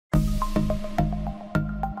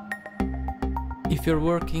If you're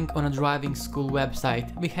working on a driving school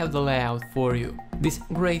website, we have the layout for you. This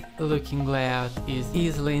great looking layout is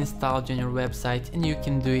easily installed on your website and you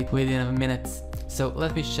can do it within minutes. So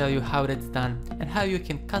let me show you how that's done and how you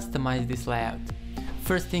can customize this layout.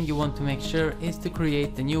 First thing you want to make sure is to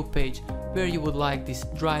create a new page where you would like this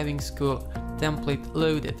driving school template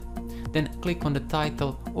loaded. Then click on the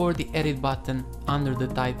title or the edit button under the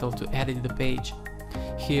title to edit the page.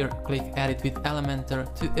 Here click Edit with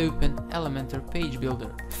Elementor to open Elementor Page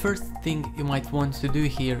Builder. First thing you might want to do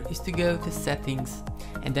here is to go to Settings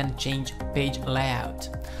and then change Page Layout.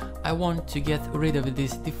 I want to get rid of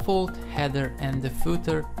this default header and the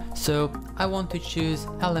footer, so I want to choose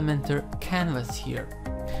Elementor Canvas here.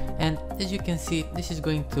 And as you can see, this is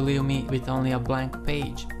going to leave me with only a blank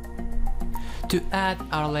page. To add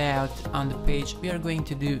our layout on the page, we are going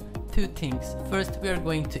to do two things. First, we are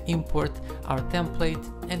going to import our template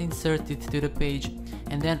and insert it to the page,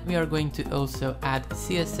 and then we are going to also add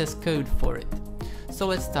CSS code for it. So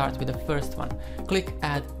let's start with the first one. Click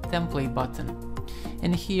Add Template button,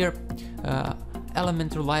 and here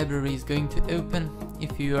Elementor library is going to open.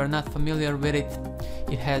 If you are not familiar with it,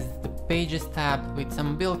 it has the Pages tab with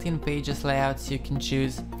some built-in pages layouts you can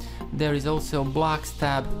choose. There is also Blocks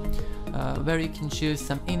tab where you can choose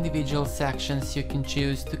some individual sections you can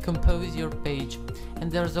choose to compose your page,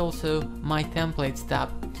 and there's also My Templates tab.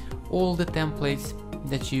 All the templates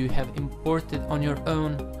that you have imported on your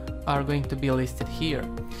own are going to be listed here.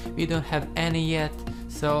 We don't have any yet,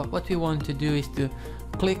 so what we want to do is to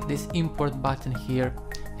click this import button here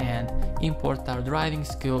and import our driving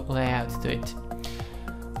school layout to it.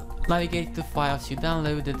 Navigate to files you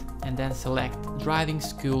downloaded and then select Driving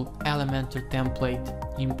School Elementor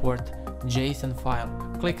Template Import JSON file.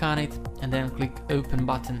 Click on it and then click Open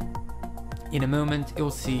button. In a moment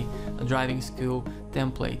you'll see a driving school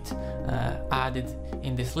template added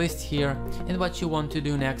in this list here, and what you want to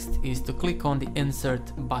do next is to click on the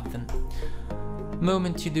Insert button.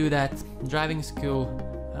 Moment you do that, driving school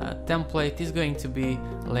template is going to be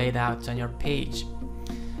laid out on your page.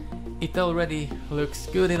 It already looks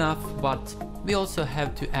good enough, but we also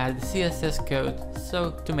have to add CSS code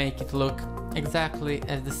so to make it look exactly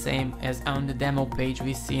as the same as on the demo page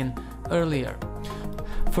we seen earlier.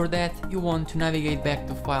 For that, you want to navigate back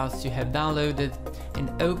to files you have downloaded and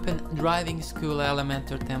open Driving School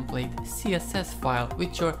Elementor Template CSS file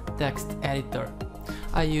with your text editor.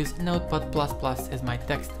 I use Notepad++ as my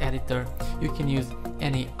text editor. You can use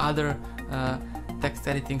any other text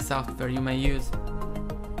editing software you may use.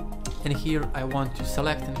 And here I want to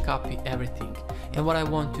select and copy everything. And what I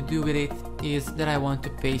want to do with it is that I want to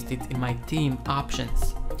paste it in my theme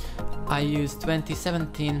options. I use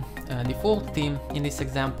 2017 default theme in this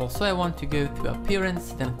example, so I want to go to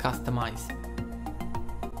Appearance, then Customize.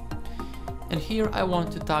 And here I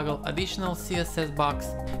want to toggle additional CSS box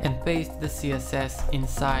and paste the CSS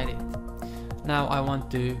inside it. Now I want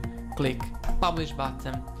to click Publish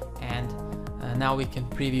button, and now we can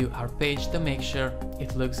preview our page to make sure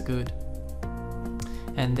it looks good.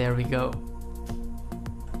 And there we go.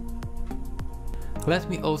 Let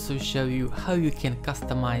me also show you how you can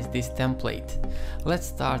customize this template. Let's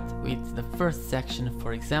start with the first section,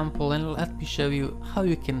 for example, and let me show you how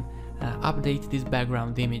you can update this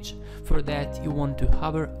background image. For that, you want to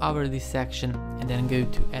hover over this section and then go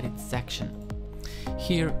to Edit section.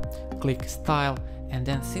 Here, click Style and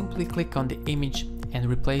then simply click on the image and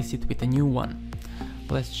replace it with a new one.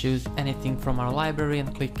 Let's choose anything from our library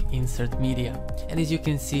and click Insert Media. And as you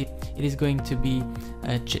can see, it is going to be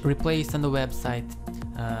replaced on the website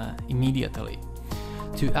immediately.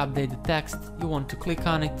 To update the text, you want to click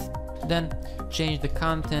on it, then change the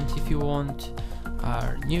content if you want,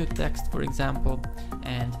 our new text for example,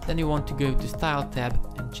 and then you want to go to Style tab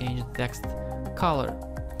and change the text color.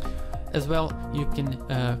 As well, you can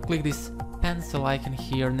click this pencil icon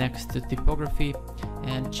here next to typography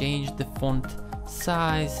and change the font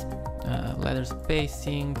size, letter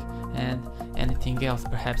spacing, and anything else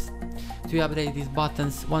perhaps. To update these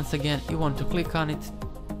buttons, once again you want to click on it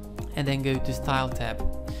and then go to Style tab,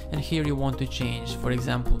 and here you want to change, for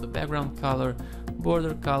example, the background color,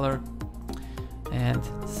 border color, and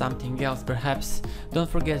something else perhaps. Don't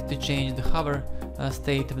forget to change the hover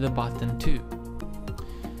state of the button too.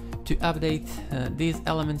 To update these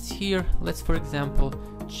elements here, let's for example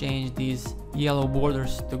change these yellow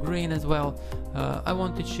borders to green as well. I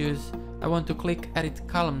want to click Edit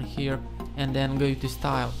column here and then go to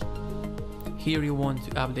Style. Here you want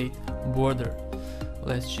to update border.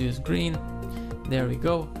 Let's choose green. There we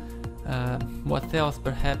go. What else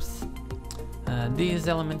perhaps? These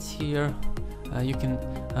elements here, you can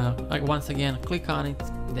once again click on it,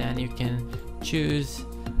 then you can choose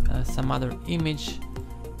some other image.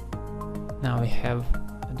 Now we have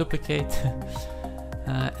a duplicate.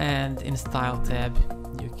 And in Style tab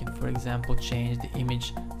you can, for example, change the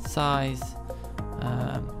image size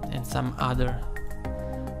and some other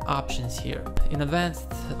options here. In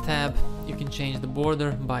Advanced tab you can change the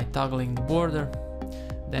border by toggling the border,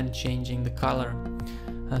 then changing the color.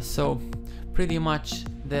 So pretty much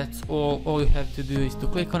that's all you have to do is to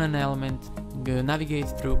click on an element, go navigate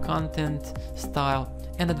through Content, Style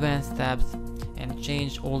and Advanced tabs and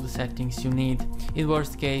change all the settings you need. In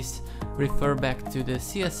worst case, refer back to the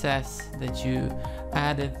CSS that you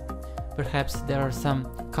added. Perhaps there are some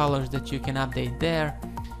colors that you can update there,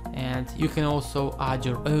 and you can also add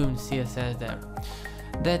your own CSS there.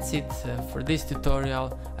 That's it for this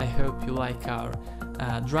tutorial. I hope you like our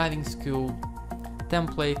driving school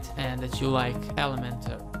template and that you like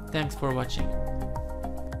Elementor. Thanks for watching.